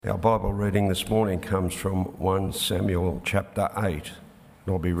Our Bible reading this morning comes from 1 Samuel chapter 8, and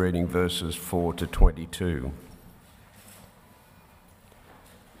I'll be reading verses 4 to 22.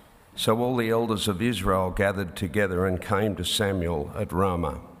 So all the elders of Israel gathered together and came to Samuel at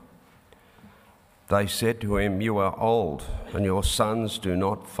Ramah. They said to him, "You are old, and your sons do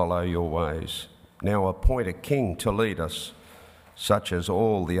not follow your ways. Now appoint a king to lead us, such as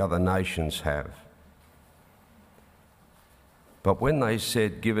all the other nations have." But when they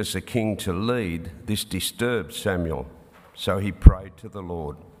said, "Give us a king to lead," this disturbed Samuel. So he prayed to the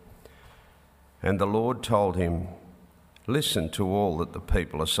Lord. And the Lord told him, "Listen to all that the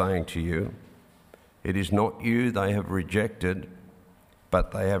people are saying to you. It is not you they have rejected,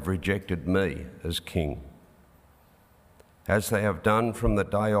 but they have rejected me as king, as they have done from the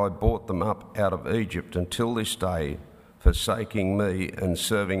day I brought them up out of Egypt until this day, forsaking me and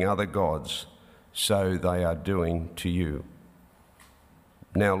serving other gods, so they are doing to you.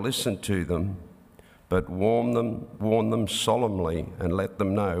 Now listen to them, but warn them solemnly, and let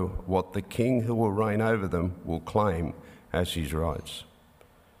them know what the king who will reign over them will claim as his rights."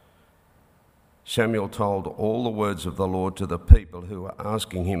 Samuel told all the words of the Lord to the people who were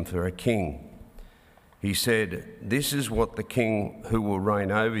asking him for a king. He said, "This is what the king who will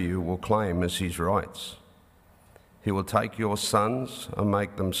reign over you will claim as his rights. He will take your sons and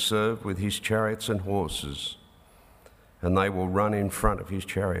make them serve with his chariots and horses, and they will run in front of his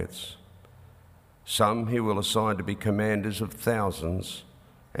chariots. Some he will assign to be commanders of thousands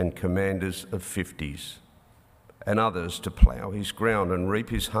and commanders of 50s, and others to plough his ground and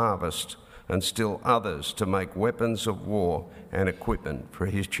reap his harvest, and still others to make weapons of war and equipment for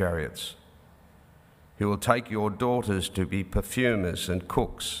his chariots. He will take your daughters to be perfumers and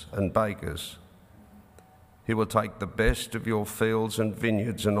cooks and bakers. He will take the best of your fields and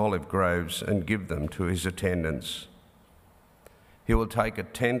vineyards and olive groves and give them to his attendants. He will take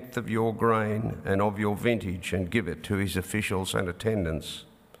 1/10 of your grain and of your vintage and give it to his officials and attendants.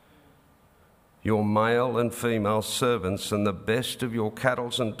 Your male and female servants and the best of your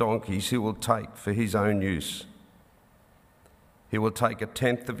cattle and donkeys he will take for his own use. He will take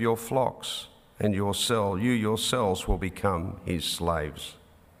 1/10 of your flocks, and you yourselves will become his slaves.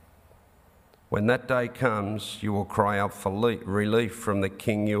 When that day comes, you will cry out for relief from the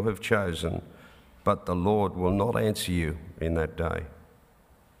king you have chosen, but the Lord will not answer you in that day."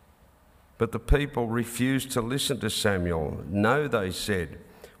 But the people refused to listen to Samuel. "No," they said,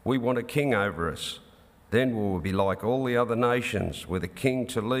 "we want a king over us. Then we will be like all the other nations, with a king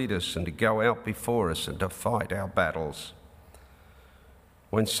to lead us and to go out before us and to fight our battles."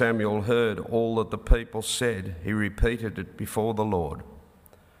 When Samuel heard all that the people said, he repeated it before the Lord.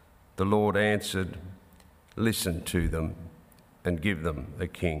 The Lord answered, "Listen to them and give them a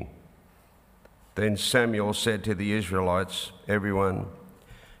king." Then Samuel said to the Israelites, "Everyone,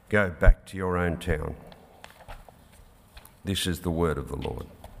 go back to your own town." This is the word of the Lord.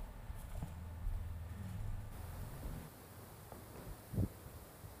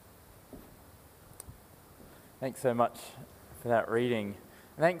 Thanks so much for that reading.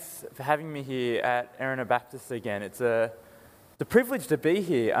 Thanks for having me here at Erina Baptist again. It's a privilege to be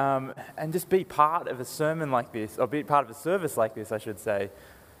here and just be part of a sermon like this, or be part of a service like this, I should say.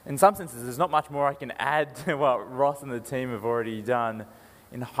 In some senses, there's not much more I can add to what Ross and the team have already done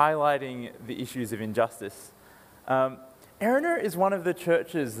in highlighting the issues of injustice. Erina is one of the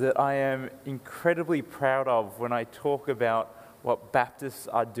churches that I am incredibly proud of when I talk about what Baptists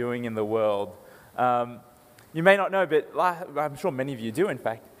are doing in the world. You may not know, but I'm sure many of you do, in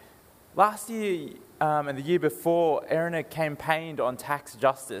fact. Last year and the year before, Erina campaigned on tax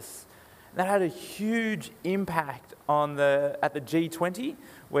justice. That had a huge impact at the G20,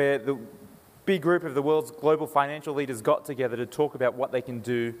 where the big group of the world's global financial leaders got together to talk about what they can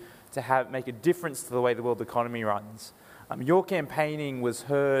do to make a difference to the way the world economy runs. Your campaigning was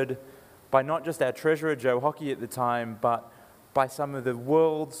heard by not just our treasurer, Joe Hockey, at the time, but by some of the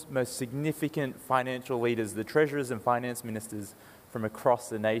world's most significant financial leaders, the treasurers and finance ministers from across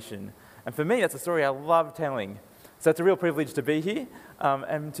the nation. And for me, that's a story I love telling. So it's a real privilege to be here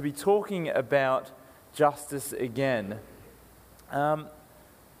and to be talking about justice again.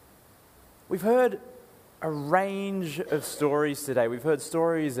 We've heard a range of stories today. We've heard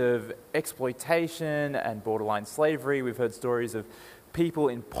stories of exploitation and borderline slavery. We've heard stories of people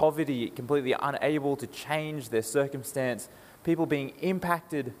in poverty, completely unable to change their circumstance, people being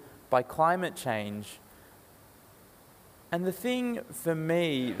impacted by climate change. And the thing for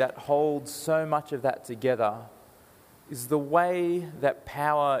me that holds so much of that together is the way that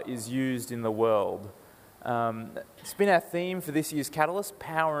power is used in the world. It's been our theme for this year's Catalyst,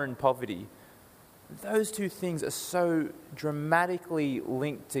 power and poverty. those two things are so dramatically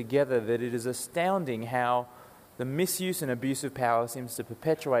linked together that it is astounding how the misuse and abuse of power seems to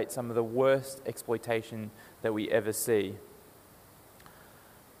perpetuate some of the worst exploitation that we ever see.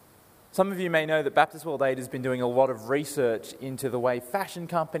 Some of you may know that Baptist World Aid has been doing a lot of research into the way fashion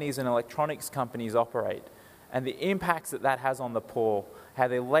companies and electronics companies operate and the impacts that that has on the poor, how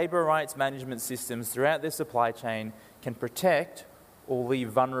their labour rights management systems throughout their supply chain can protect or leave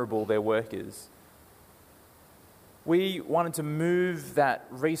vulnerable their workers. We wanted to move that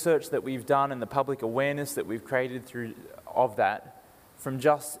research that we've done and the public awareness that we've created through of that from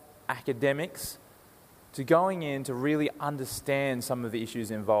just academics to going in to really understand some of the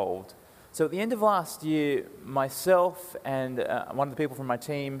issues involved. So at the end of last year, myself and one of the people from my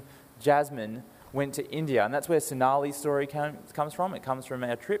team, Jasmine, went to India, and that's where Sonali's story comes from. It comes from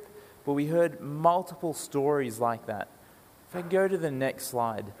our trip, but we heard multiple stories like that. If I go to the next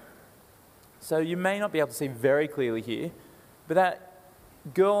slide. So you may not be able to see very clearly here, but that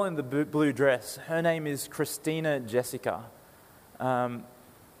girl in the blue dress, her name is Christina Jessica.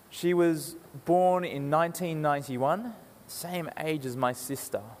 She was born in 1991, same age as my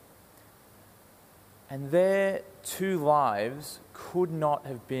sister. And their two lives could not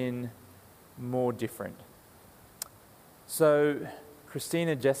have been more different. So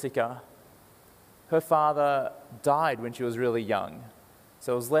Christina Jessica, her father died when she was really young.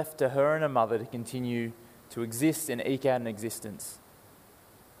 So it was left to her and her mother to continue to exist and eke out an existence.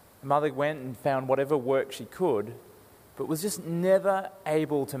 Her mother went and found whatever work she could, but was just never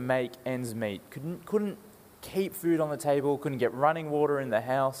able to make ends meet. Couldn't keep food on the table, couldn't get running water in the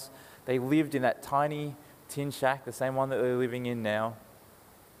house. They lived in that tiny tin shack, the same one that they're living in now.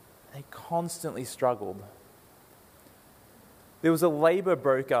 They constantly struggled. There was a labour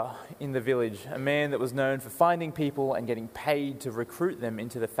broker in the village, a man that was known for finding people and getting paid to recruit them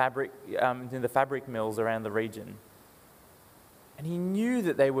into the fabric mills around the region. And he knew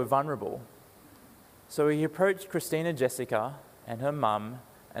that they were vulnerable. So he approached Christina Jessica and her mum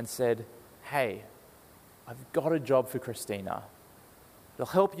and said, "Hey, I've got a job for Christina. It'll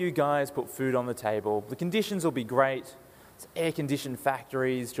help you guys put food on the table. The conditions will be great. It's air-conditioned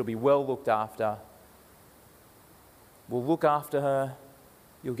factories. She'll be well looked after. We'll look after her.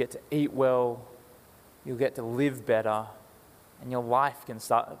 You'll get to eat well. You'll get to live better. And your life can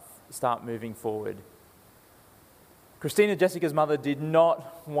start moving forward." Christina Jessica's mother did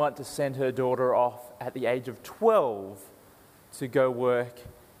not want to send her daughter off at the age of 12 to go work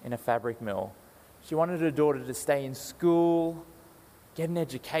in a fabric mill. She wanted her daughter to stay in school, get an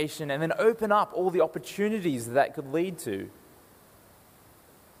education, and then open up all the opportunities that could lead to.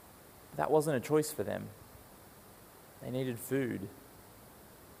 That wasn't a choice for them. They needed food.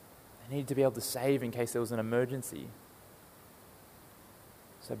 They needed to be able to save in case there was an emergency.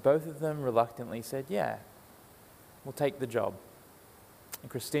 So both of them reluctantly said, "Yeah, we'll take the job." And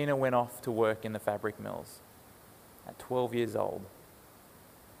Christina went off to work in the fabric mills at 12 years old.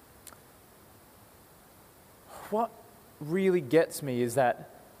 What really gets me is that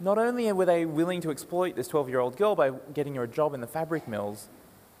not only were they willing to exploit this 12-year-old girl by getting her a job in the fabric mills,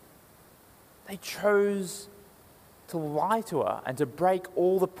 they chose to lie to her and to break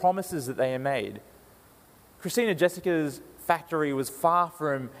all the promises that they had made. Christina Jessica's factory was far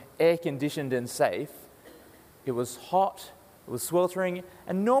from air-conditioned and safe. It was hot, it was sweltering,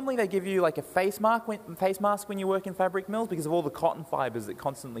 and normally they give you like a face mask when you work in fabric mills because of all the cotton fibres that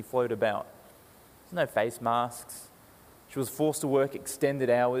constantly float about. There's no face masks. She was forced to work extended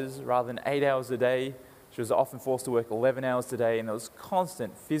hours rather than 8 hours a day. She was often forced to work 11 hours a day, and there was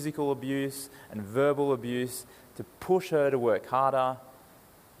constant physical abuse and verbal abuse to push her to work harder.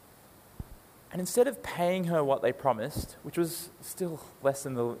 And instead of paying her what they promised, which was still less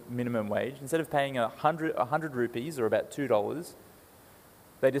than the minimum wage, instead of paying her 100 rupees, or about $2,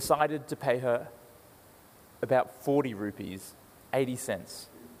 they decided to pay her about 40 rupees, 80 cents.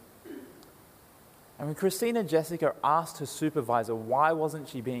 And when Christina Jessica asked her supervisor why wasn't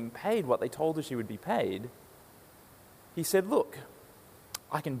she being paid what they told her she would be paid, he said, "Look,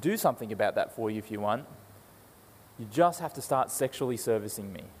 I can do something about that for you if you want. You just have to start sexually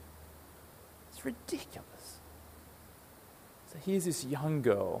servicing me." It's ridiculous. So here's this young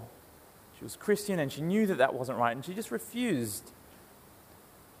girl. She was Christian and she knew that that wasn't right and she just refused.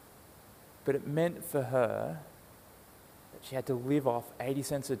 But it meant for her that she had to live off 80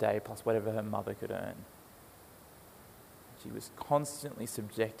 cents a day plus whatever her mother could earn. She was constantly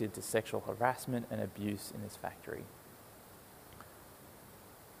subjected to sexual harassment and abuse in this factory.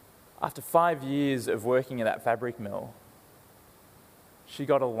 After 5 years of working at that fabric mill, she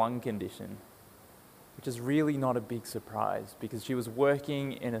got a lung condition. which is really not a big surprise because she was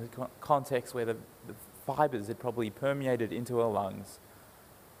working in a context where the fibres had probably permeated into her lungs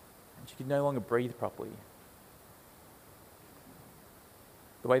and she could no longer breathe properly.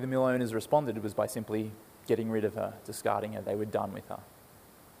 The way the mill owners responded was by simply getting rid of her, discarding her. They were done with her.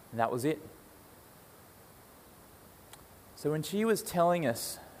 And that was it. So when she was telling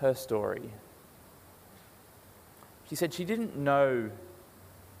us her story, she said she didn't know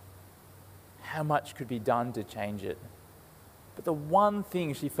how much could be done to change it. But the one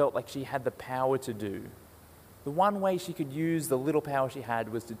thing she felt like she had the power to do, the one way she could use the little power she had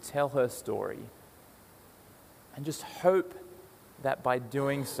was to tell her story and just hope that by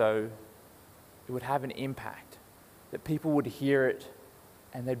doing so, it would have an impact, that people would hear it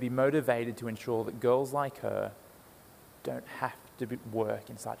and they'd be motivated to ensure that girls like her don't have to work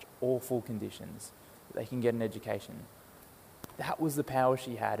in such awful conditions, that they can get an education. That was the power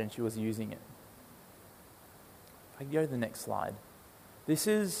she had and she was using it. If I go to the next slide. This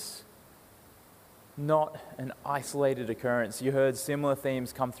is not an isolated occurrence. You heard similar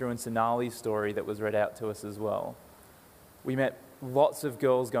themes come through in Sonali's story that was read out to us as well. We met lots of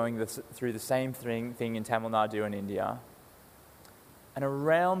girls going through the same thing in Tamil Nadu in India. And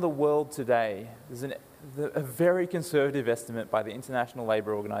around the world today, there's a very conservative estimate by the International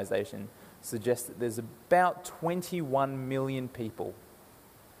Labour Organization suggests that there's about 21 million people,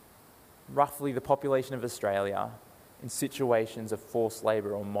 roughly the population of Australia, in situations of forced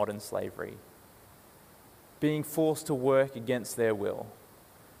labour or modern slavery, being forced to work against their will.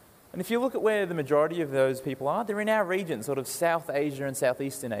 And if you look at where the majority of those people are, they're in our region, sort of South Asia and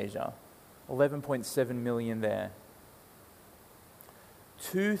Southeastern Asia, 11.7 million there.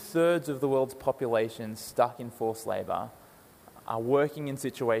 2/3 of the world's population stuck in forced labour are working in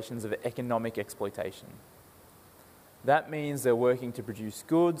situations of economic exploitation. That means they're working to produce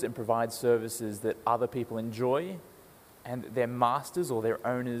goods and provide services that other people enjoy and that their masters or their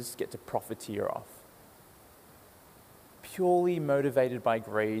owners get to profiteer off. Purely motivated by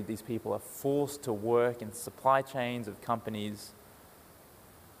greed, these people are forced to work in supply chains of companies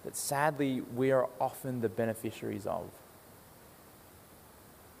that sadly we are often the beneficiaries of.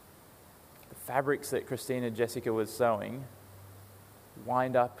 The fabrics that Christina and Jessica was sewing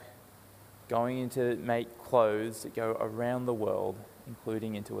wind up going into make clothes that go around the world,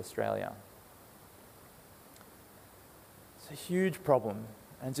 including into Australia. It's a huge problem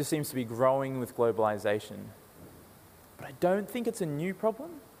and it just seems to be growing with globalization. But I don't think it's a new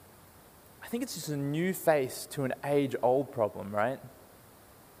problem. I think it's just a new face to an age-old problem, right?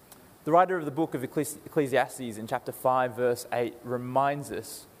 The writer of the book of Ecclesiastes in chapter 5, verse 8 reminds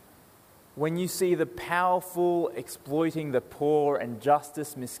us, when you see the powerful exploiting the poor and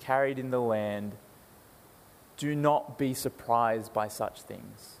justice miscarried in the land, do not be surprised by such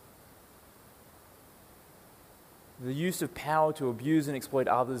things. The use of power to abuse and exploit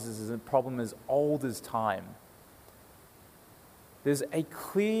others is a problem as old as time. There's a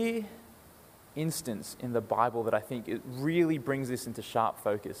clear instance in the Bible that I think it really brings this into sharp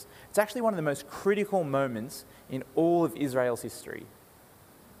focus. It's actually one of the most critical moments in all of Israel's history.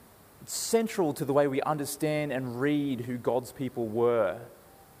 It's central to the way we understand and read who God's people were.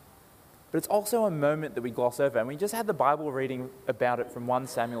 But it's also a moment that we gloss over. And we just had the Bible reading about it from 1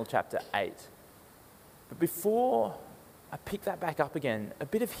 Samuel chapter 8. But before I pick that back up again, a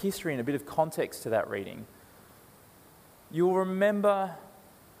bit of history and a bit of context to that reading. You'll remember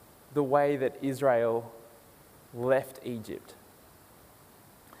the way that Israel left Egypt.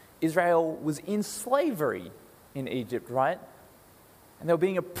 Israel was in slavery in Egypt, right? And they were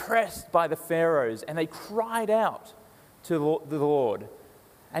being oppressed by the pharaohs, and they cried out to the Lord.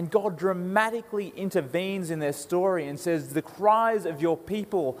 And God dramatically intervenes in their story and says, the cries of your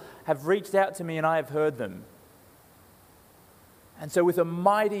people have reached out to me and I have heard them. And so with a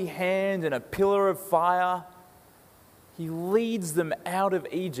mighty hand and a pillar of fire, he leads them out of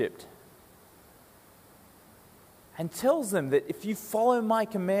Egypt and tells them that if you follow my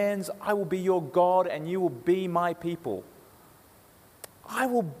commands, I will be your God and you will be my people. I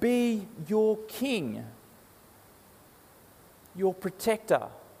will be your king, your protector.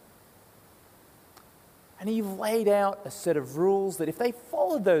 And he laid out a set of rules that if they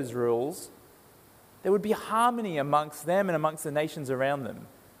followed those rules, there would be harmony amongst them and amongst the nations around them.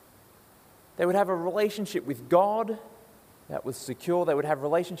 They would have a relationship with God that was secure. They would have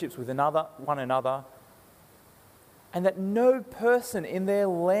relationships with one another. And that no person in their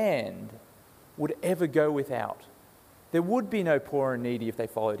land would ever go without. There would be no poor and needy if they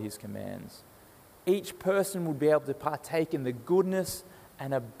followed his commands. Each person would be able to partake in the goodness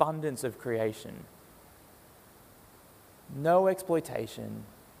and abundance of creation. No exploitation,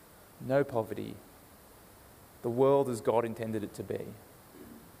 no poverty, the world as God intended it to be. It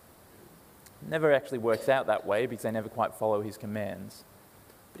never actually works out that way because they never quite follow his commands.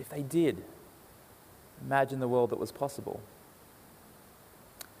 But if they did, imagine the world that was possible.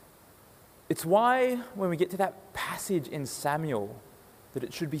 It's why when we get to that passage in Samuel that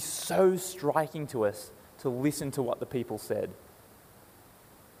it should be so striking to us to listen to what the people said.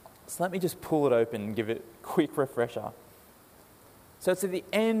 So let me just pull it open and give it a quick refresher. So it's at the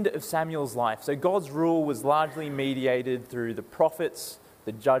end of Samuel's life. So God's rule was largely mediated through the prophets,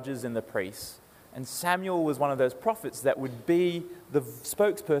 the judges, and the priests. And Samuel was one of those prophets that would be the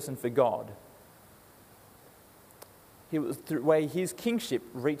spokesperson for God. It was the way his kingship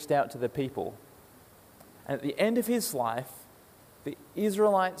reached out to the people. And at the end of his life, the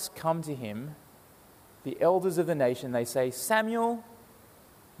Israelites come to him, the elders of the nation, they say, Samuel,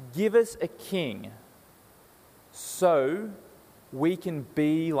 give us a king so we can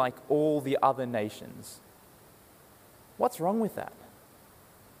be like all the other nations. What's wrong with that?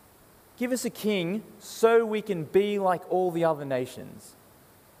 Give us a king so we can be like all the other nations.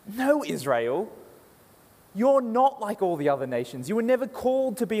 No, Israel, you're not like all the other nations. You were never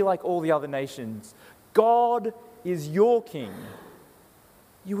called to be like all the other nations. God is your king.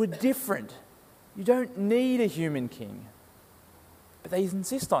 You were different. You don't need a human king. But they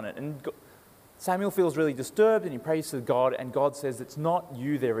insist on it. And Samuel feels really disturbed and he prays to God. And God says, it's not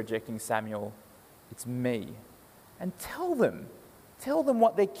you they're rejecting, Samuel. It's me. And tell them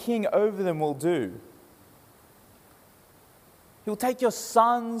what their king over them will do. He'll take your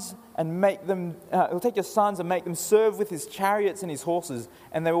sons and make them serve with his chariots and his horses,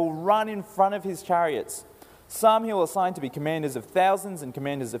 and they will run in front of his chariots. Some he will assign to be commanders of thousands and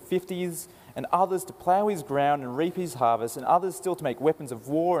commanders of 50s, and others to plough his ground and reap his harvest, and others still to make weapons of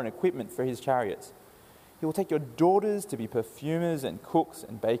war and equipment for his chariots. He will take your daughters to be perfumers and cooks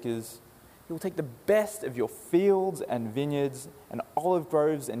and bakers. He will take the best of your fields and vineyards and olive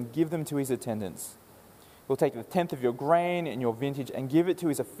groves and give them to his attendants. He will take the tenth of your grain and your vintage and give it to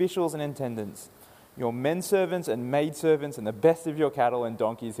his officials and attendants. Your men servants and maid servants and the best of your cattle and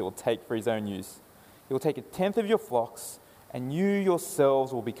donkeys he will take for his own use. He will take a tenth of your flocks, and you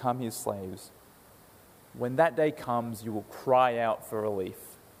yourselves will become his slaves. When that day comes, you will cry out for relief.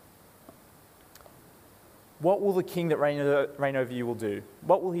 What will the king that reign over you will do?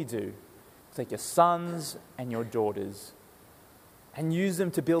 What will he do? Take your sons and your daughters and use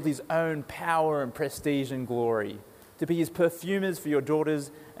them to build his own power and prestige and glory, to be his perfumers for your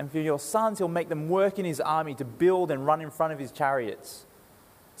daughters, and for your sons he'll make them work in his army to build and run in front of his chariots,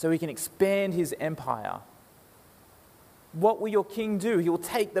 so he can expand his empire. What will your king do? He will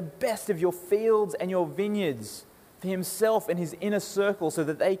take the best of your fields and your vineyards for himself and his inner circle so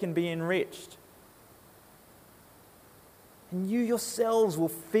that they can be enriched. And you yourselves will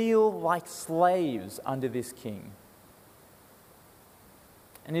feel like slaves under this king.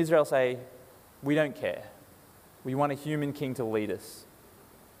 And Israel say, we don't care. We want a human king to lead us.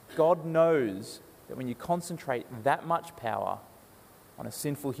 God knows that when you concentrate that much power on a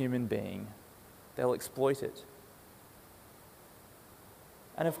sinful human being, they'll exploit it.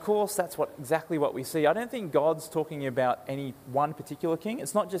 And of course, that's exactly what we see. I don't think God's talking about any one particular king.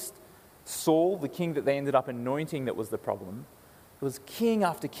 It's not just Saul, the king that they ended up anointing, that was the problem. It was king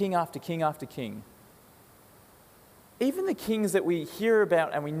after king after king after king. Even the kings that we hear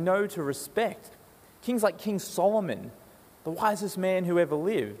about and we know to respect, kings like King Solomon, the wisest man who ever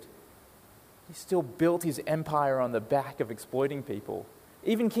lived, he still built his empire on the back of exploiting people.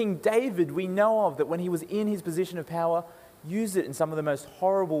 Even King David, we know of that when he was in his position of power, used it in some of the most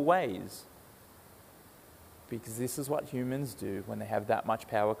horrible ways. Because this is what humans do when they have that much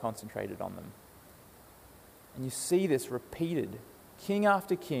power concentrated on them. And you see this repeated, king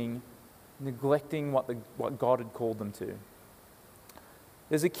after king, neglecting what God had called them to.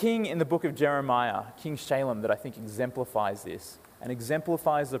 There's a king in the book of Jeremiah, King Shalem, that I think exemplifies this and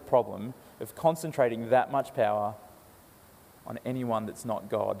exemplifies the problem of concentrating that much power on anyone that's not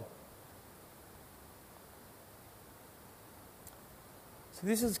God. So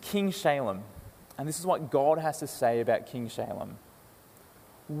this is King Shalem, and this is what God has to say about King Shalem.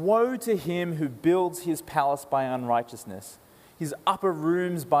 Woe to him who builds his palace by unrighteousness, his upper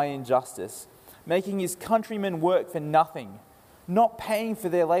rooms by injustice, making his countrymen work for nothing, not paying for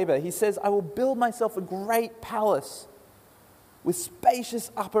their labor. He says, I will build myself a great palace with spacious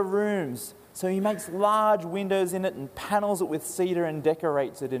upper rooms. So he makes large windows in it and panels it with cedar and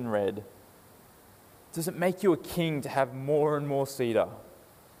decorates it in red. Does it make you a king to have more and more cedar?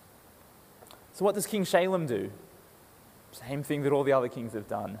 So what does King Shalem do? Same thing that all the other kings have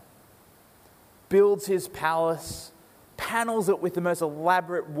done. Builds his palace, panels it with the most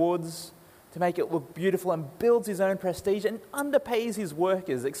elaborate woods, to make it look beautiful, and builds his own prestige and underpays his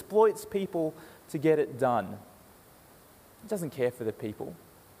workers, exploits people to get it done. He doesn't care for the people.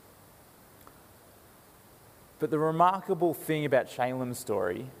 But the remarkable thing about Shalem's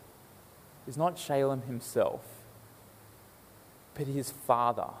story is not Shalem himself, but his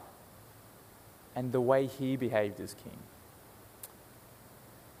father and the way he behaved as king.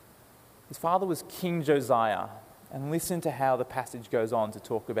 His father was King Josiah, and listen to how the passage goes on to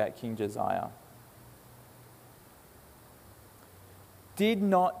talk about King Josiah. Did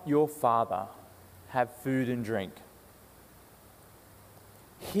not your father have food and drink?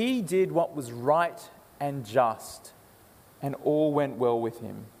 He did what was right and just, and all went well with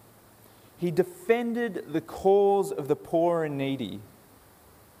him. He defended the cause of the poor and needy,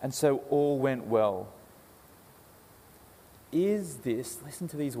 and so all went well. Is this, listen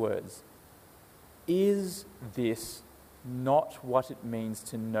to these words, is this not what it means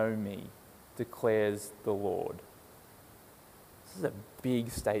to know me, declares the Lord? This is a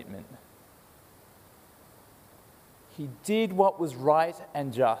big statement. He did what was right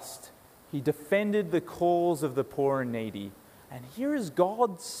and just. He defended the cause of the poor and needy. And here is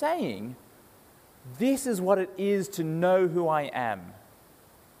God saying, this is what it is to know who I am.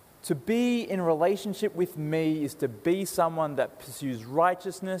 To be in relationship with me is to be someone that pursues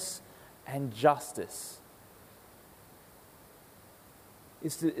righteousness and justice.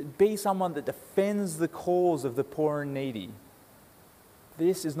 Is to be someone that defends the cause of the poor and needy.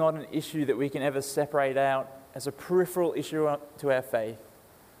 This is not an issue that we can ever separate out as a peripheral issue to our faith.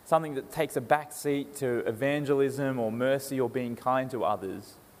 Something that takes a back seat to evangelism or mercy or being kind to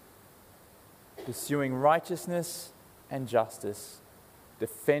others. Pursuing righteousness and justice,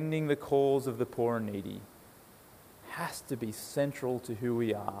 defending the cause of the poor and needy, has to be central to who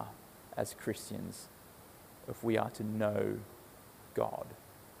we are as Christians if we are to know God.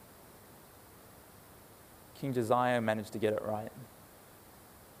 King Josiah managed to get it right.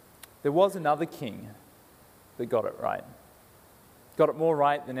 There was another king that got it right. Got it more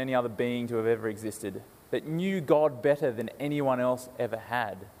right than any other being to have ever existed, that knew God better than anyone else ever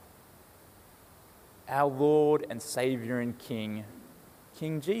had. Our Lord and Saviour and King,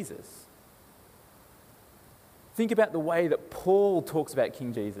 King Jesus. Think about the way that Paul talks about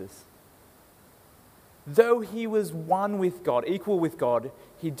King Jesus. Though he was one with God, equal with God,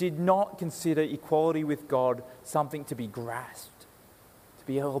 he did not consider equality with God something to be grasped, to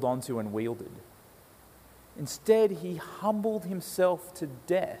be held onto and wielded. Instead, he humbled himself to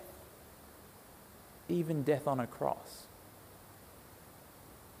death, even death on a cross.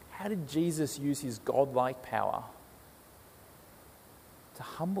 How did Jesus use his godlike power to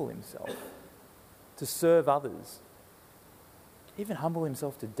humble himself, to serve others, even humble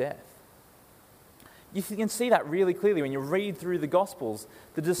himself to death? You can see that really clearly when you read through the Gospels.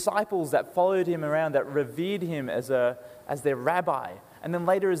 The disciples that followed him around, that revered him as their rabbi, and then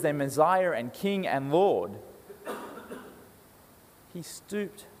later as their Messiah and King and Lord, he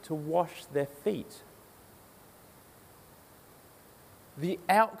stooped to wash their feet. The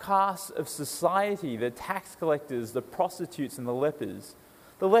outcasts of society, the tax collectors, the prostitutes and the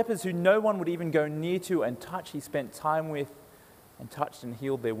lepers who no one would even go near to and touch, he spent time with and touched and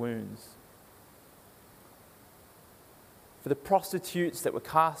healed their wounds. For the prostitutes that were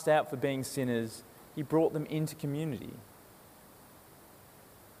cast out for being sinners, he brought them into community.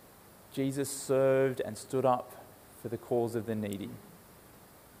 Jesus served and stood up for the cause of the needy.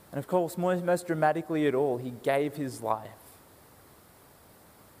 And of course, most dramatically at all, he gave his life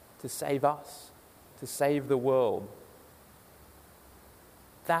to save us, to save the world.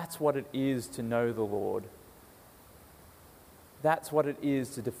 That's what it is to know the Lord. That's what it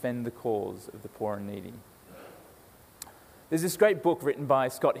is to defend the cause of the poor and needy. There's this great book written by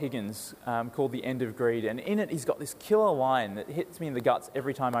Scott Higgins called The End of Greed, and in it he's got this killer line that hits me in the guts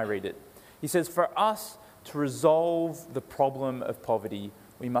every time I read it. He says, for us to resolve the problem of poverty,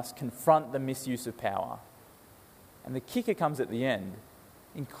 we must confront the misuse of power. And the kicker comes at the end,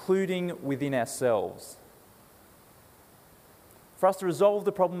 including within ourselves. For us to resolve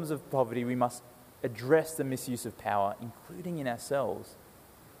the problems of poverty, we must address the misuse of power, including in ourselves.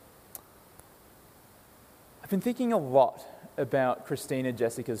 I've been thinking a lot about Christina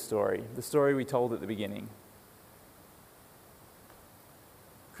Jessica's story, the story we told at the beginning.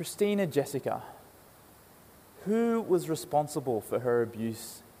 Christina Jessica, who was responsible for her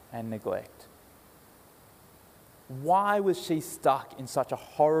abuse and neglect? Why was she stuck in such a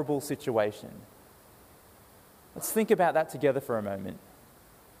horrible situation? Let's think about that together for a moment.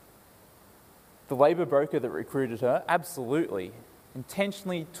 The labour broker that recruited her absolutely,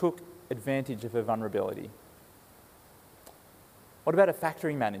 intentionally took advantage of her vulnerability. What about her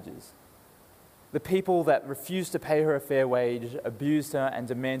factory managers? The people that refused to pay her a fair wage, abused her, and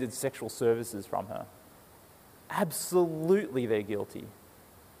demanded sexual services from her. Absolutely, they're guilty.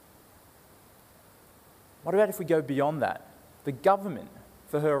 What about if we go beyond that? The government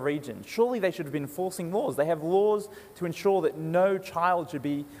for her region. Surely they should have been enforcing laws. They have laws to ensure that no child should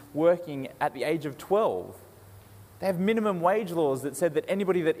be working at the age of 12. They have minimum wage laws that said that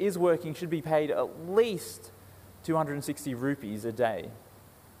anybody that is working should be paid at least 260 rupees a day.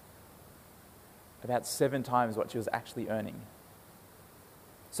 About 7 times what she was actually earning.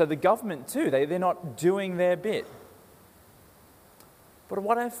 So the government too, they're not doing their bit. But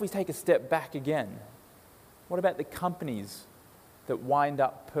what if we take a step back again? What about the companies that wind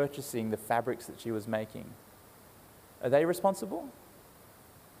up purchasing the fabrics that she was making? Are they responsible?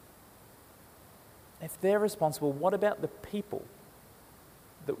 If they're responsible, what about the people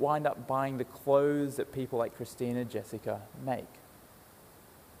that wind up buying the clothes that people like Christina, Jessica make?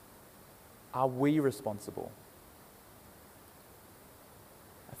 Are we responsible?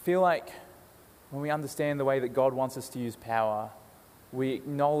 I feel like when we understand the way that God wants us to use power, we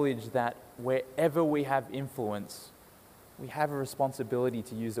acknowledge that wherever we have influence, we have a responsibility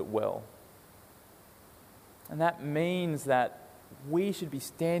to use it well. And that means that we should be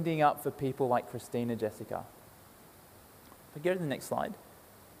standing up for people like Christina, Jessica. If I go to the next slide,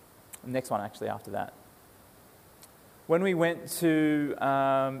 the next one actually after that. When we went to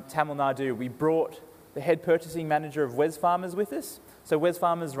Tamil Nadu, we brought the head purchasing manager of Wesfarmers with us. So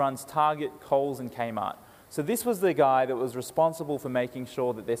Wesfarmers runs Target, Coles and Kmart. So this was the guy that was responsible for making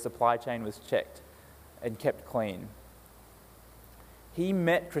sure that their supply chain was checked and kept clean. He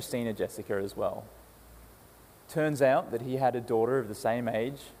met Christina Jessica as well. Turns out that he had a daughter of the same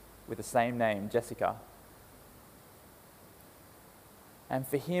age with the same name, Jessica. And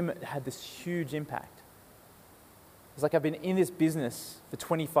for him, it had this huge impact. It's like I've been in this business for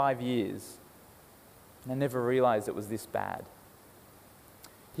 25 years and I never realized it was this bad.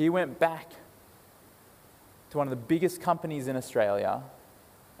 He went back to one of the biggest companies in Australia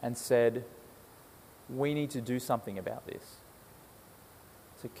and said, we need to do something about this.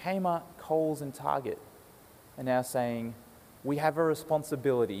 So Kmart, Coles and Target are now saying, we have a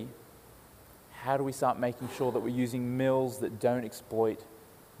responsibility. How do we start making sure that we're using mills that don't exploit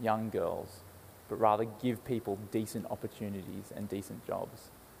young girls, but rather give people decent opportunities and decent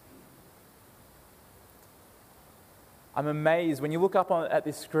jobs? I'm amazed. When you look up at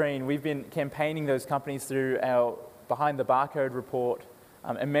this screen, we've been campaigning those companies through our Behind the Barcode report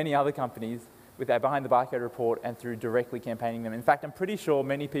and many other companies with our Behind the Barcode report and through directly campaigning them. In fact, I'm pretty sure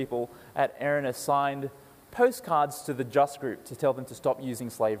many people at Erina signed postcards to the Just Group to tell them to stop using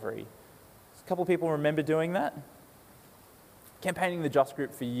slavery. A couple of people remember doing that? Campaigning the Just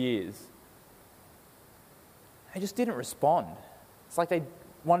Group for years. They just didn't respond. It's like they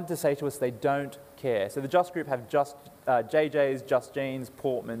wanted to say to us they don't care. So the Just Group have Just JJ's, Just Jeans,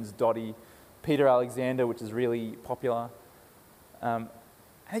 Portman's, Dotty, Peter Alexander, which is really popular. And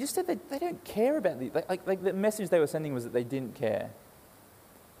they just said they don't care about the... Like the message they were sending was that they didn't care.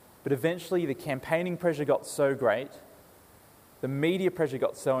 But eventually the campaigning pressure got so great, the media pressure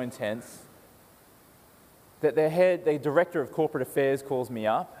got so intense, that their director of corporate affairs calls me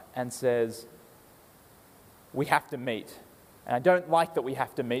up and says, we have to meet. And I don't like that we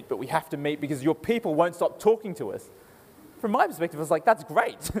have to meet, but we have to meet because your people won't stop talking to us. From my perspective, I was like, that's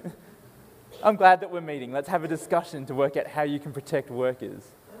great. I'm glad that we're meeting. Let's have a discussion to work out how you can protect workers.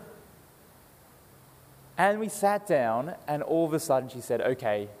 And we sat down, and all of a sudden she said,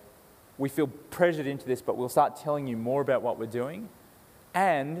 okay, we feel pressured into this, but we'll start telling you more about what we're doing,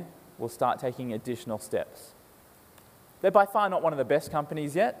 and we'll start taking additional steps. They're by far not one of the best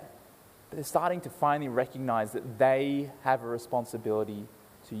companies yet, but they're starting to finally recognize that they have a responsibility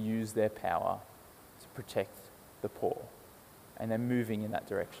to use their power to protect the poor, and they're moving in that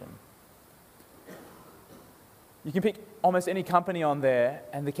direction. You can pick almost any company on there,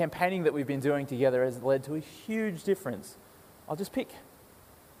 and the campaigning that we've been doing together has led to a huge difference. I'll just pick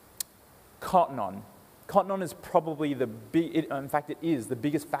Cotton On. Cotton On is probably in fact it is the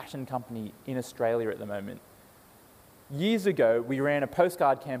biggest fashion company in Australia at the moment. Years ago, we ran a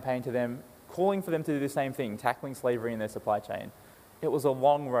postcard campaign to them, calling for them to do the same thing, tackling slavery in their supply chain. It was a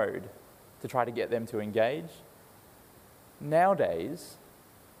long road to try to get them to engage. Nowadays,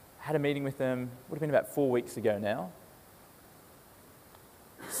 I had a meeting with them, would have been about 4 weeks ago now.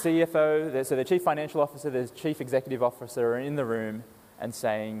 CFO, so their chief financial officer, their chief executive officer are in the room and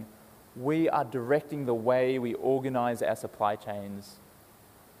saying, we are directing the way we organize our supply chains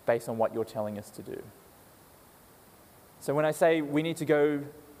based on what you're telling us to do. So when I say you need to go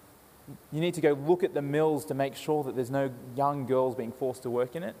look at the mills to make sure that there's no young girls being forced to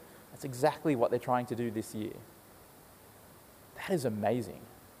work in it, That's exactly what they're trying to do this year. That is amazing.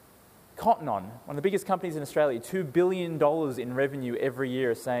 Cotton On, one of the biggest companies in Australia, $2 billion in revenue every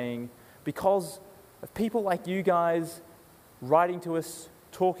year, saying, because of people like you guys writing to us,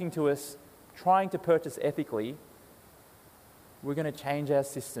 talking to us, trying to purchase ethically, we're going to change our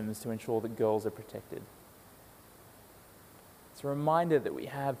systems to ensure that girls are protected. It's a reminder that we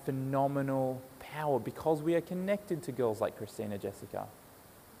have phenomenal power because we are connected to girls like Christina Jessica.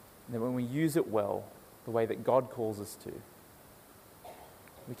 And that when we use it well, the way that God calls us to,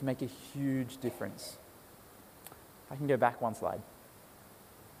 we can make a huge difference. I can go back one slide.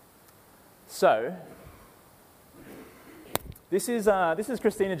 So, this is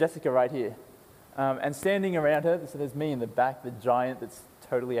Christina Jessica right here. And standing around her, so there's me in the back, the giant that's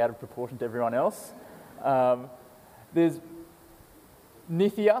totally out of proportion to everyone else. There's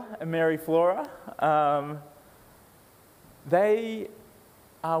Nithya and Mary Flora. They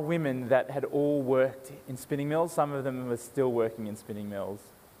are women that had all worked in spinning mills. Some of them were still working in spinning mills.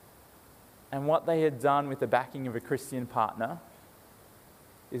 And what they had done with the backing of a Christian partner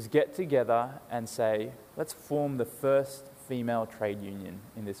is get together and say, let's form the first female trade union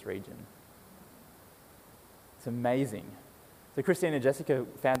in this region. It's amazing. So Christina and Jessica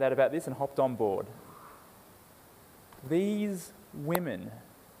found out about this and hopped on board. These women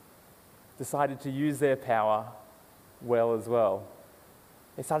decided to use their power well as well.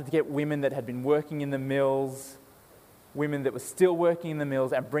 They started to get women that had been working in the mills, women that were still working in the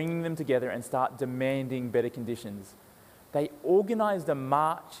mills, and bringing them together and start demanding better conditions. They organized a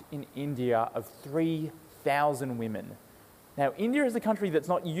march in India of 3,000 women. Now, India is a country that's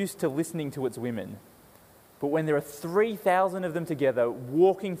not used to listening to its women. But when there are 3,000 of them together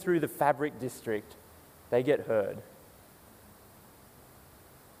walking through the fabric district, they get heard.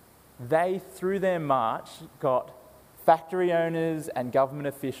 They, through their march, got factory owners and government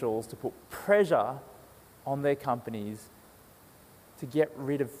officials to put pressure on their companies to get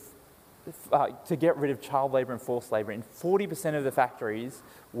rid of child labour and forced labour. In 40% of the factories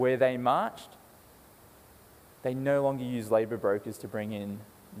where they marched, they no longer use labour brokers to bring in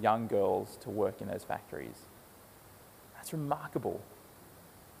young girls to work in those factories. That's remarkable.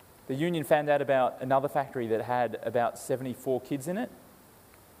 The union found out about another factory that had about 74 kids in it.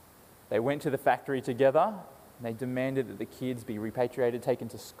 They went to the factory together and they demanded that the kids be repatriated, taken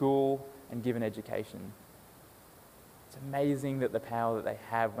to school and given education. It's amazing that the power that they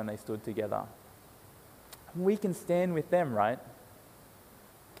have when they stood together. And we can stand with them, right?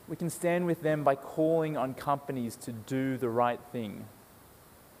 We can stand with them by calling on companies to do the right thing.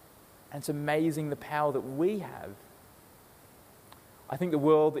 And it's amazing the power that we have. I think the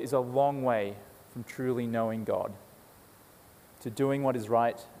world is a long way from truly knowing God, to doing what is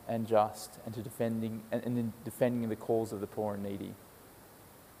right and just, and to defending the cause of the poor and needy.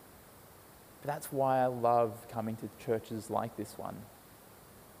 But that's why I love coming to churches like this one,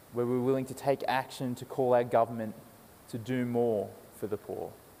 where we're willing to take action to call our government to do more for the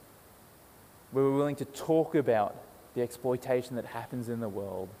poor, where we're willing to talk about the exploitation that happens in the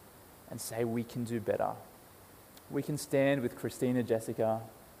world and say we can do better. We can stand with Christina Jessica,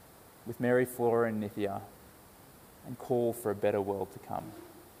 with Mary Flora and Nithya, and call for a better world to come.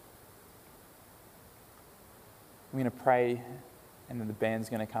 I'm going to pray, and then the band's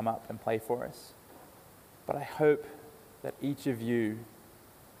going to come up and play for us. But I hope that each of you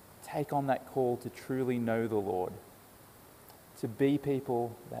take on that call to truly know the Lord, to be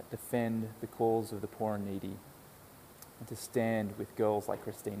people that defend the cause of the poor and needy, and to stand with girls like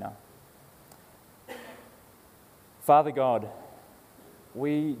Christina. Father God,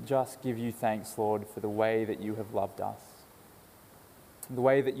 we just give you thanks, Lord, for the way that you have loved us, the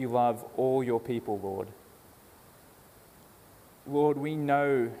way that you love all your people, Lord. Lord, we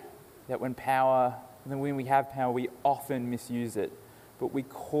know that when we have power, we often misuse it, but we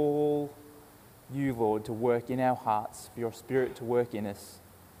call you, Lord, to work in our hearts, for your Spirit to work in us,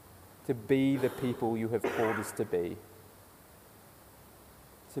 to be the people you have called us to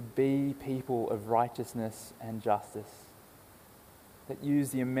be people of righteousness and justice, that use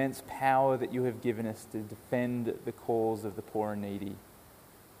the immense power that you have given us to defend the cause of the poor and needy.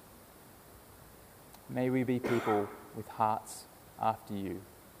 May we be people with hearts after you.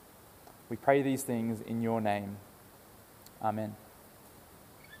 We pray these things in your name. Amen.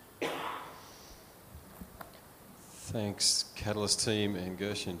 Thanks, Catalyst team and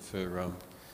Gershon, for